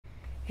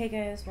Hey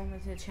guys, welcome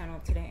to the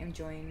channel. Today I'm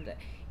joined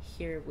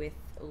here with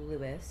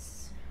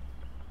Lewis.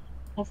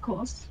 Of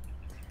course.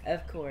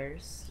 Of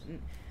course.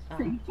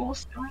 Being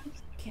forced to.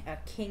 A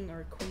king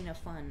or queen of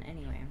fun.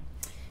 Anyway,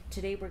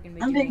 today we're gonna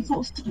be I'm being doing.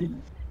 forced to do.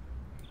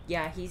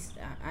 Yeah, he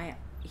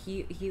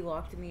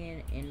locked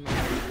me in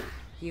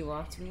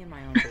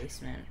my own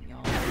basement,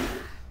 y'all.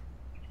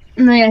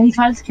 No, yeah, he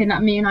tried to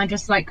kidnap me, and I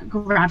just like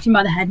grabbed him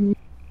by the head and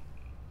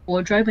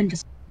wardrobe and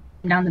just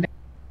down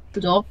the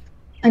door.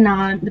 And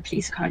now the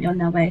police are currently on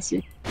their way. So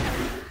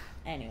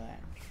Anyway,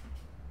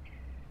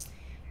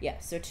 yeah.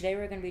 So today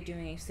we're gonna be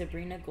doing a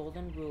Sabrina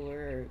Golden Ruler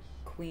or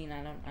Queen.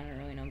 I don't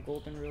really know.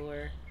 Golden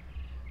Ruler.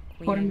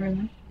 Queen. Golden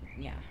Ruler.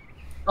 Yeah.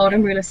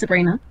 Golden Ruler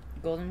Sabrina.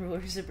 Golden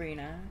Ruler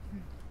Sabrina.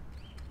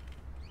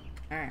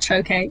 All right.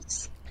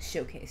 Showcase.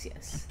 Showcase,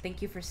 yes.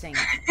 Thank you for saying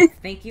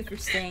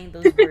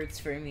those words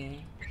for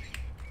me.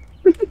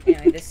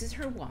 Anyway, this is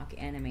her walk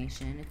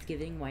animation. It's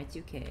giving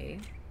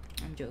Y2K.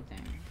 I'm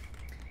joking.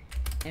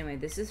 Anyway,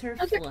 this is her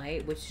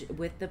flight, which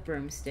with the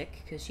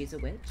broomstick, because she's a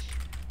witch.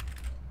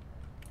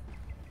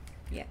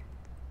 Yeah.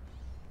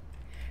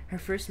 Her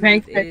first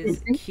move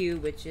is Q,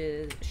 which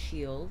is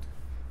shield.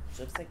 Which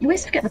looks like you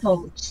always forget the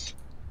bolts.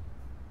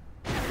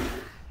 You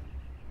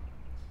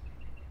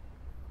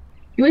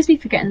always be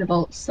forgetting the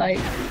bolts, like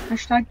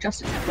hashtag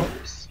justice for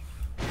bolts.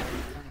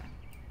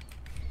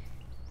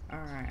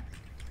 Alright.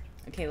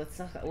 Okay,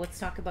 let's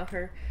talk about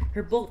her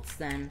bolts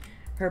then.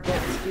 Her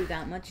bolts do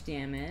that much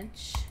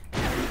damage.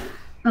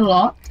 A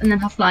lot, and then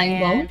her flying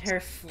bolts. And her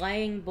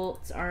flying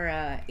bolts are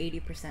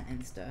 80%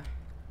 insta.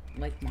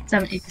 Like mobs.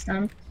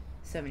 70%.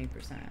 70%.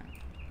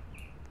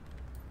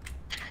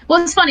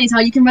 What's funny is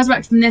how you can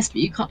resurrect from this, but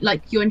you can't,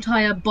 like, your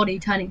entire body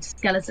turning to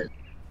skeleton.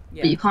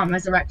 Yeah. But you can't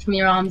resurrect from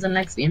your arms and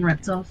legs being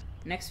ripped off.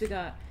 Next we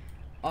got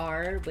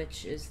R,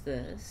 which is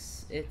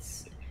this.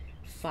 It's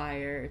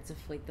fire. It's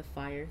like the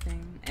fire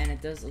thing. And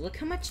it does, look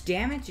how much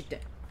damage it does.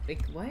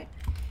 Like, what?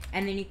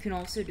 And then you can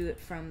also do it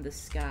from the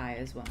sky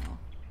as well.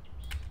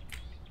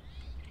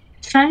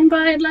 Shine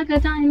bright like a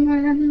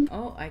diamond.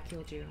 Oh, I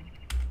killed you.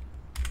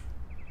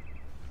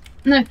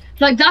 No,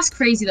 like that's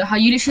crazy though. How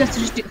you literally have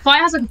to just do.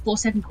 Fire has like a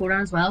 4-second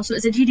cooldown as well. So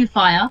it's if you do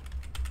fire.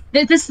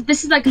 This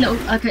is like a little.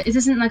 Okay, it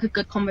isn't like a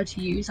good combo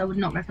to use. I would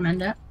not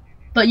recommend it.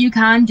 But you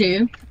can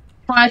do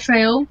fire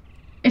trail.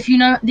 If you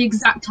know the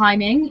exact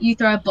timing, you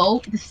throw a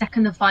bolt. The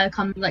second the fire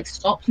comes, like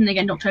stops, and they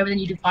get knocked over, then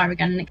you do fire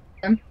again and kill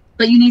them.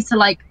 But you need to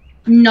like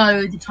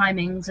know the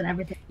timings and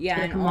everything.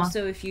 Yeah, and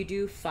also if you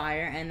do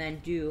fire and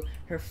then do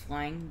her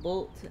flying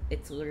bolt,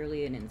 it's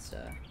literally an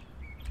insta.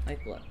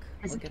 Like,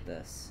 look at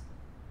this.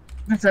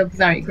 That's so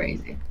very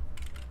crazy.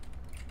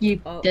 You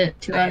did it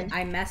too early.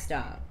 I messed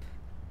up.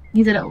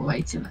 You did it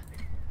way too early.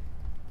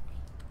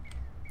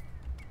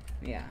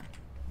 Yeah.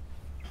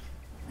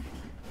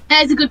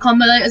 It's a good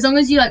combo though. As long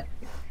as you like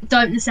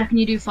don't the second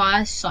you do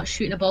fire start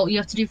shooting a bolt, you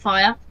have to do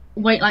fire.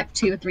 Wait like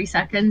 2 or 3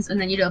 seconds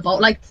and then you do a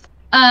bolt. Like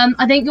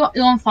I think you're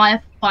on fire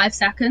for 5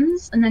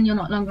 seconds and then you're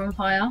not longer on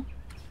fire.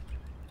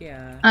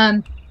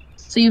 Yeah.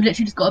 So you've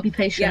literally just got to be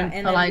patient. Yeah,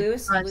 and for, like,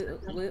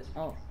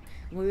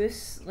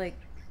 Lewis like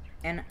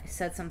and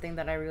said something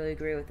that I really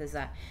agree with is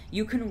that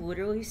you can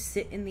literally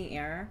sit in the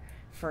air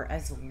for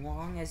as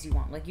long as you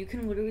want. Like you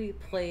can literally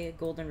play a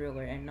Golden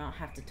Ruler and not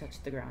have to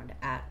touch the ground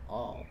at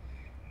all.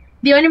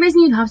 The only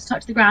reason you have to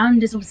touch the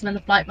ground is obviously when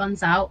the flight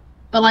runs out.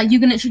 But like you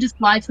can literally just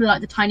fly to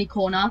like the tiny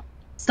corner,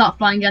 start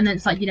flying again, and then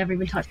it's like you never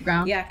even touch the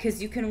ground. Yeah,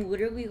 because you can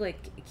literally like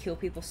kill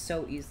people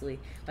so easily.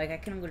 Like I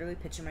can literally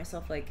picture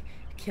myself like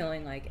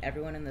killing like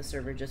everyone in the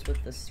server just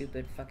with the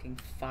stupid fucking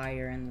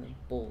fire and the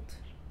bolt.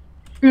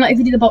 And, like if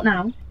you do the bolt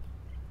now,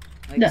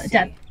 like no,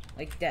 dead.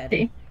 Like dead.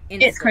 See?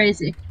 It's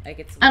crazy. Like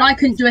it's. And I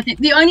couldn't do a thing.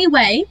 The only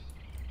way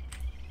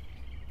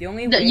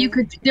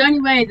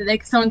that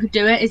someone could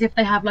do it is if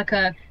they have like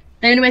a.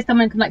 The only way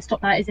someone can like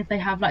stop that is if they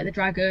have like the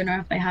dragon or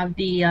if they have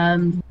the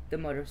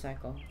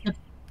motorcycle.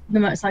 The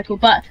motorcycle,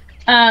 but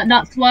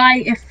that's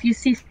why if you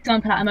see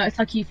someone put out a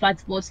motorcycle, you fly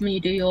towards them and you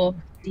do your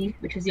D,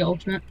 which is your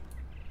ultimate,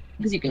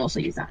 because you can also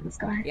use that in the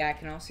sky. Yeah, I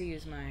can also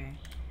use my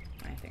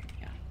thing.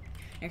 Yeah.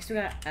 Next we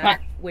got F,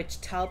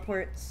 which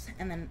teleports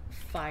and then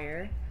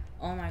fire.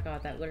 Oh my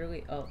god, that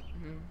literally. Oh.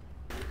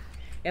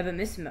 Yeah, but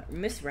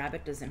Miss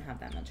Rabbit doesn't have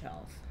that much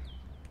health.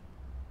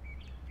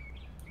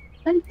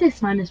 Don't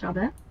diss my Miss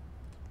Rabbit.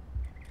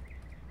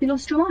 You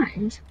lost your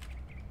mind?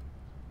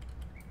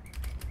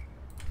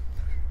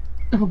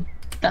 Oh,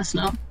 that's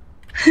not.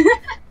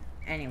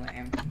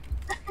 Anyway.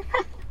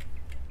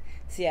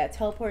 So yeah, it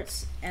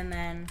teleports, and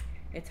then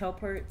it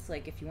teleports,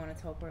 like, if you want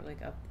to teleport,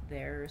 like, up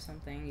there or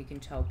something, you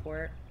can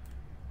teleport.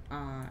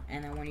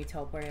 And then when you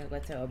teleport, it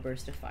lets out a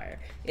burst of fire.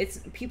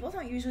 People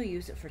don't usually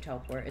use it for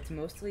teleport. It's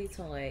mostly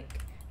to,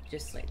 like,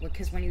 just, like,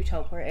 because when you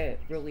teleport, it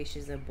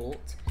releases a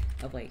bolt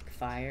of, like,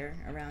 fire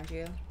around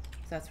you.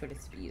 So that's what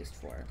it's used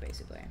for,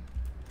 basically.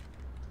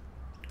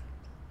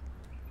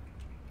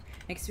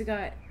 Next we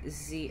got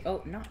Z.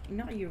 Oh, not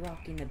you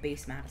rocking the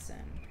base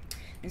Madison.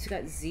 Next we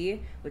got Z,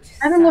 which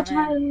summons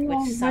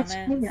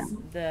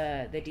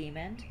the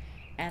demon,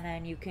 and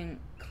then you can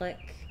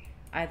click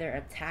either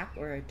attack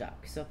or a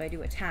duck. So if I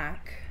do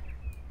attack,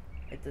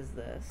 it does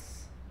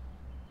this.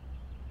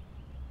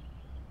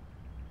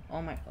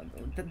 Oh my god,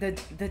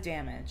 the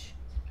damage.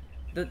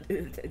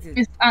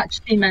 It's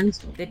actually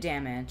mental. The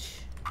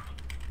damage.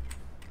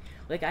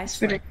 Like, I It's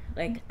swear,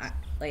 ridiculous.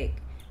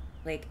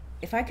 like,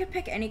 if I could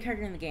pick any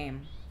character in the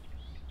game,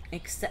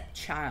 except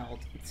Child,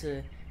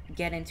 to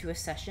get into a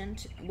session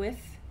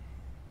with,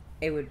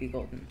 it would be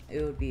Golden.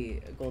 It would be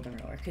Golden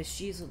Ruler, because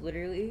she's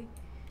literally,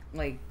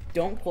 like,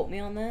 don't quote me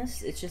on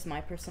this, it's just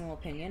my personal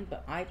opinion,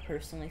 but I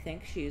personally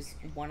think she's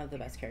one of the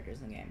best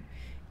characters in the game.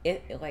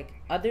 Like,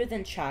 other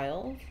than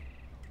Child,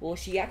 well,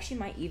 she actually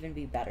might even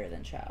be better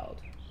than Child.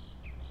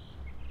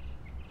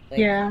 Like,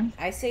 Yeah.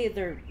 I say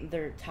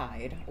they're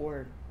tied,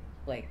 or,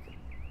 like,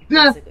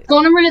 No, basically.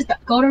 Golden Ruler is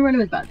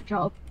better than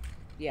Child.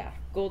 Yeah,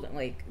 Golden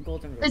Ruler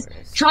is.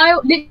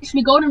 Child,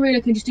 literally, Golden Ruler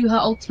can just do her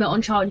ultimate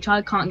on Child, and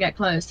Child can't get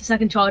close. The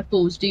second Child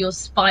falls, do your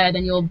fire,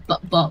 then your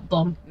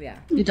bomb. Yeah.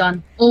 You're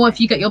done. Or if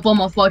you get your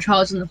bomb off while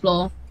Child's on the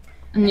floor,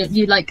 and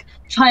you like,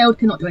 Child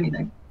cannot do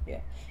anything.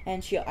 Yeah,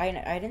 and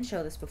I didn't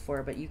show this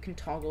before, but you can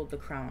toggle the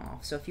crown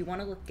off. So if you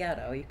want to look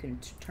ghetto, you can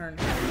turn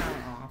her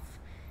crown off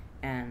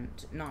and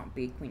not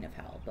be Queen of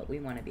Hell, but we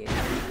want to be a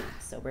queen,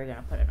 so we're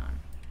gonna put it on.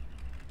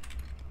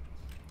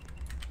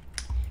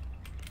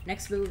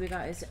 Next move we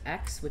got is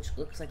X, which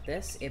looks like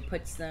this. It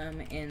puts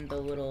them in the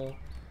little,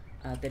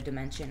 the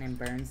dimension and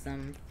burns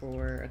them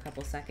for a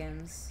couple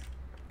seconds.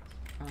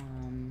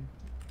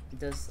 It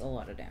does a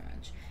lot of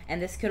damage.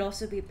 And this could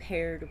also be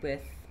paired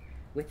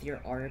with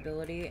your R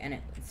ability, and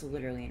it's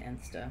literally an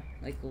insta.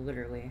 Like,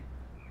 literally.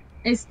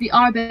 It's the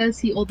R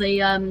ability or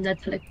the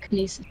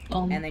telekinesis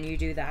bomb. And then you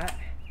do that,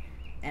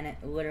 and it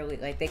literally,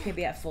 like, they could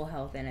be at full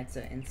health, and it's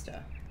an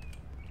insta.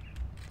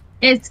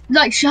 It's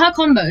like her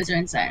combos are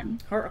insane.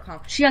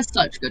 She has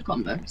such good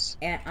combos.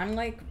 And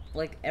unlike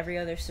like every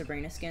other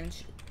Sabrina skin,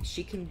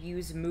 she can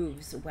use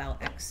moves while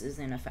X is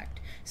in effect.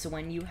 So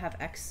when you have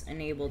X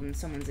enabled and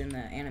someone's in the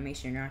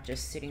animation, you're not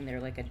just sitting there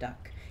like a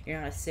duck. You're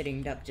not a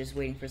sitting duck just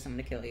waiting for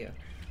someone to kill you.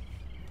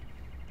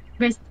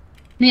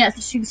 Yeah,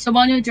 so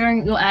while you're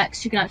during your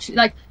X, you can actually,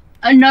 like,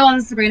 no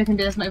other Sabrina can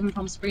do this, not even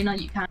from Sabrina,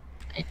 you can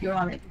if you're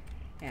already.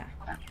 Yeah.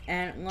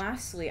 And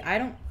lastly, I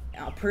don't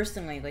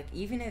personally, like,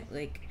 even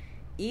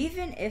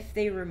if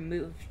they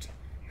removed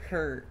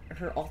her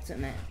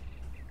ultimate,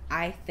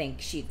 I think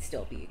she'd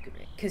still be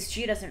great, because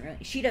she doesn't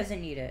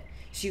need it.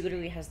 She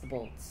literally has the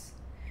bolts.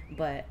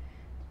 But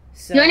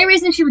so the only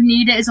reason she would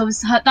need it is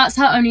obviously that's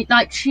her only,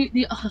 like,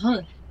 the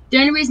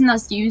only reason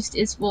that's used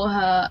is for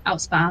her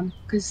outspam,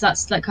 because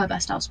that's like her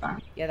best outspam.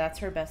 Yeah, that's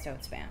her best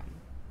outspam.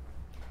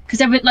 Because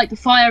like the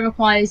fire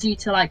requires you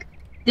to, like,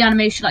 the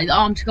animation, like the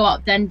arm to go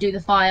up, then do the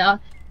fire.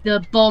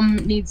 The bomb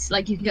needs,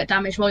 like, you can get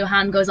damage while your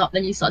hand goes up,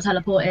 then you start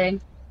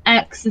teleporting.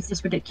 X is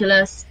just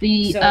ridiculous.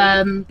 The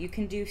so you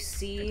can do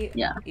C.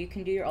 Yeah. You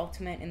can do your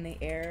ultimate in the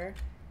air,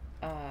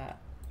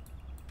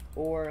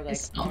 or like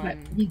it's not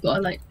you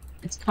gotta, like,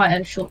 it's quite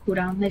a short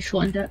cooldown. They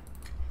shortened it.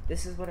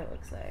 This is what it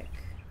looks like.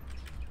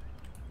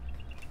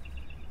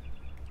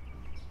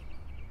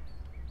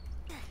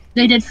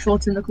 They did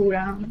shorten the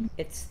cooldown.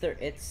 It's 20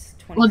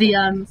 or the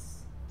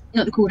seconds.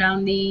 Not the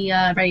cooldown, the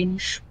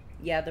range.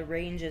 Yeah, the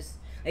range is.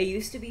 It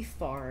used to be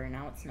far,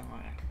 now it's not.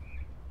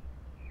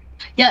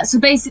 Yeah, so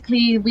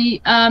basically the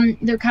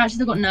characters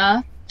that got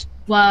nerfed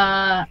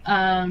were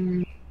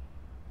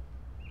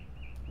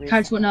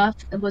characters got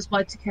nerfed. It was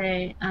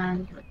Y2K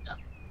and do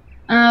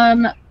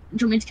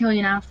you want me to kill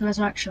you now for the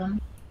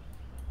resurrection?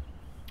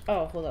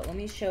 Oh, hold up. Let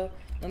me show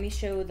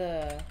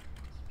the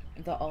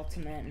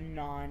ultimate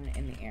non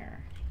in the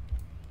air.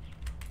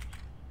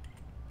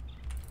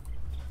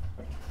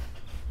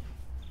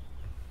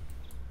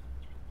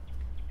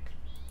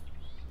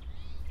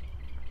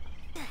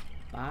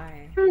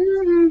 Bye.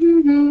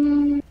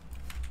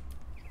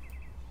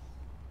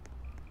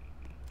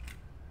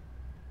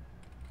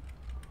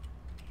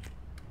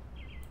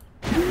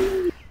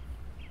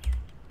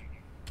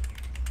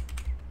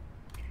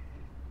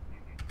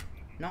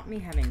 Not me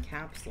having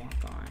caps lock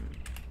on.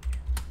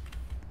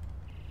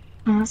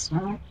 Oh, that's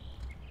not.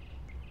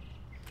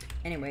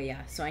 Anyway,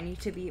 yeah, so I need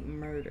to be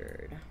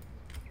murdered.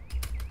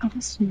 Oh,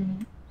 that's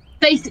not.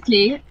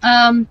 Basically,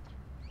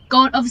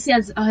 God obviously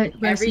has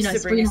every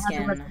Sabrina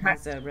skin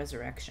has a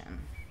resurrection.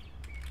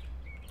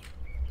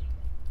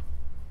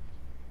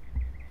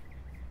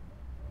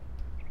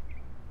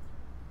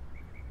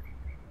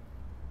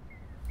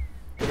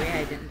 The way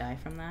I didn't die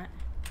from that.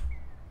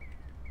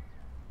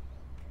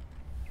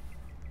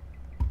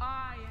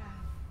 I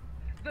am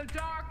the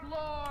Dark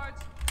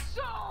Lord's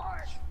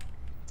sword.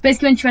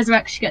 Basically, when she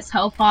resurrects, she gets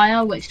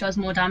Hellfire, which does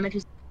more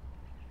damage.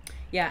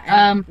 Yeah,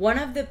 and one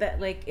of the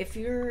like, if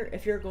you're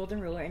a Golden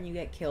Ruler and you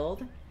get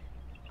killed,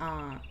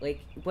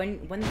 like when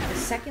the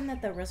second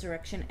that the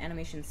resurrection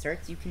animation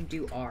starts, you can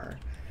do R.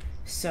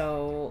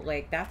 So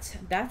like that's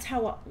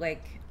how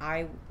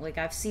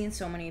I've seen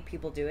so many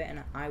people do it,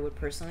 and I would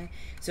personally.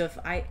 So if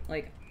I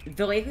like,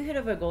 the likelihood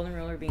of a Golden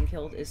Ruler being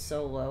killed is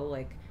so low,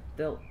 like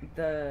the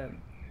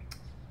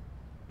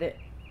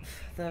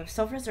the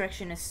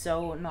self-resurrection is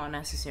so not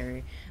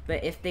necessary.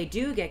 But if they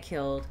do get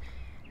killed,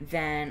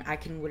 then I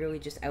can literally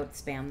just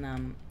out-spam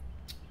them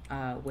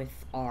with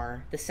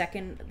R. The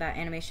second that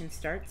animation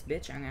starts,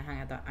 bitch, I'm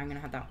gonna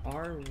have that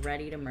R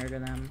ready to murder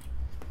them.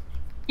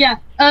 Yeah.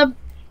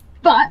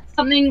 But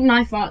something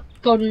nice about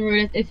Golden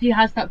Rule is if he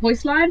has that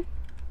voice line.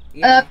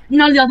 Yeah.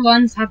 None of the other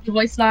ones have the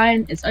voice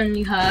line. It's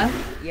only her.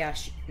 Yeah.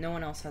 No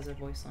one else has a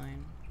voice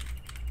line.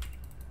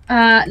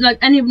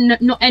 Like not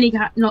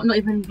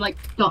even like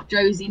Dot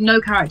Josie. No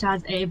character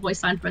has a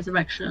voice line for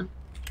Resurrection.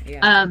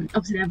 Yeah.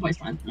 Obviously they have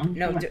voice lines.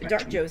 No,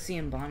 Dark Josie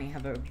and Bonnie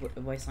have a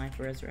voice line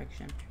for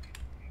Resurrection.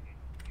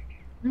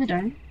 They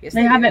don't. Yes,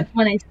 they have do. it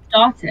when they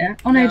start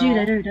it. Oh no,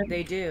 they do.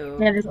 They do.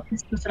 Yeah, there's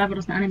this level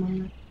doesn't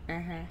animal.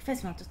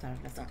 First one to start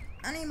with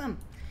animum.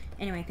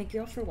 Anyway, thank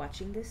you all for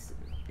watching this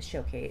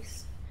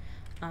showcase.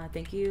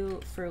 Thank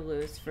you for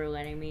Luz for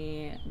letting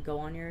me go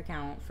on your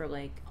account for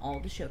like all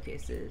the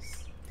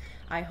showcases.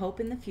 I hope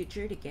in the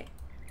future to get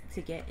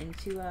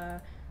into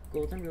a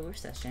Golden Ruler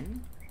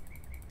session.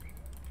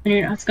 And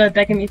you have to go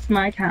begging me for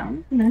my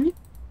account, no?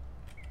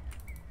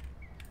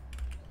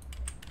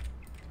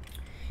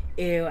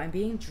 Ew, I'm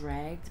being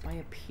dragged by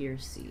a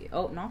Piercy.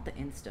 Oh, not the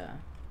Insta.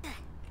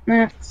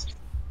 Next.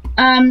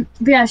 But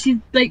yeah, she's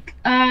like,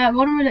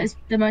 Golden Ruler is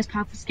the most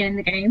powerful skin in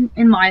the game,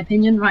 in my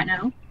opinion, right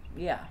now.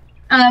 Yeah.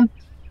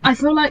 I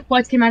feel like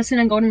YTK Madison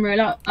and Golden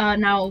Ruler are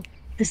now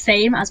the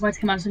same, as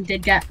YTK Madison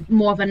did get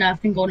more of a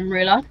nerf than Golden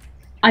Ruler.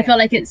 I feel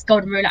like it's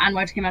Golden Ruler and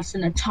YTK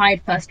Madison are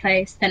tied first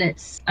place, then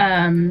it's,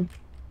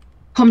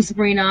 Com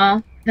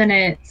Sabrina, then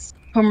it's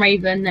Com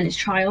Raven, then it's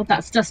Child.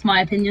 That's just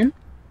my opinion.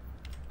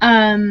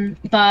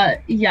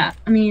 But yeah,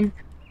 I mean,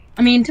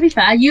 to be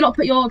fair, you lot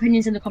put your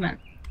opinions in the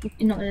comments.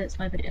 Not that it's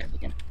my video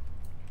again.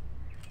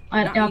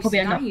 I'll probably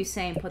end up. You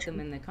saying put them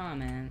in the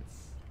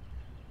comments.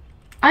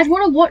 I'd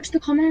want to watch the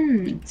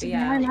comments.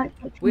 Yeah, I like.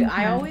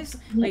 I always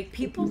like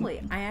people.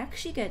 Like, I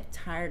actually get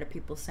tired of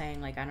people saying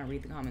like I don't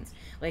read the comments.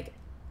 Like,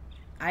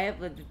 I have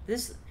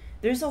this.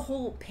 There's a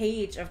whole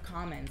page of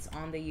comments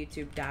on the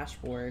YouTube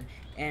dashboard,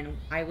 and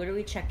I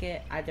literally check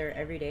it either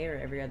every day or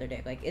every other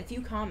day. Like, if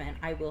you comment,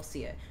 I will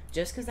see it.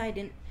 Just because I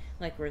didn't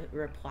like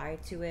reply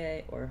to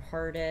it or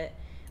heard it,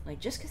 like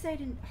just because I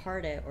didn't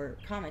heard it or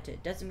comment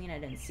it doesn't mean I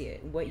didn't see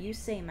it. What you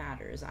say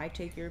matters. I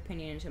take your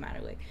opinion into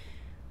matter. Like,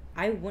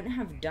 I wouldn't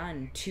have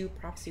done 2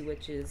 prophecy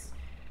witches,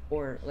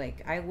 or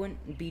like I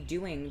wouldn't be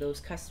doing those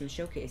custom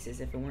showcases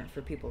if it weren't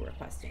for people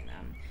requesting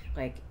them.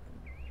 Like,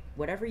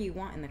 whatever you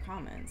want in the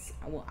comments,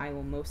 I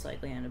will most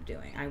likely end up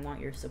doing. I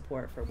want your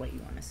support for what you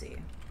want to see.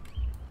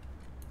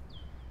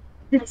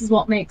 This is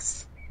what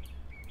makes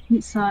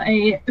Pizza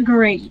a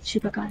great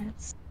YouTuber,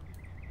 guys.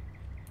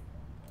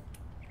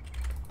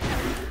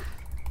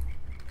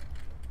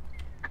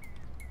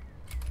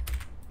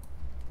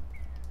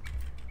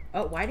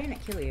 Oh, why didn't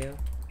it kill you?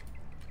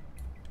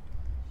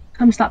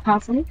 I'm that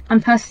powerful. I'm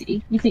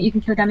Percy. You think you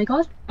can kill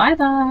demigod? Bye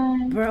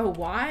bye. Bro,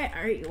 why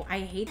are you? I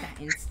hate that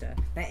Insta.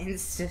 That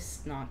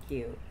Insta's not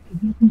cute.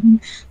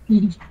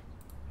 Anyway,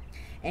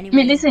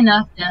 Anyway, this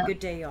enough. good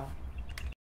day, y'all.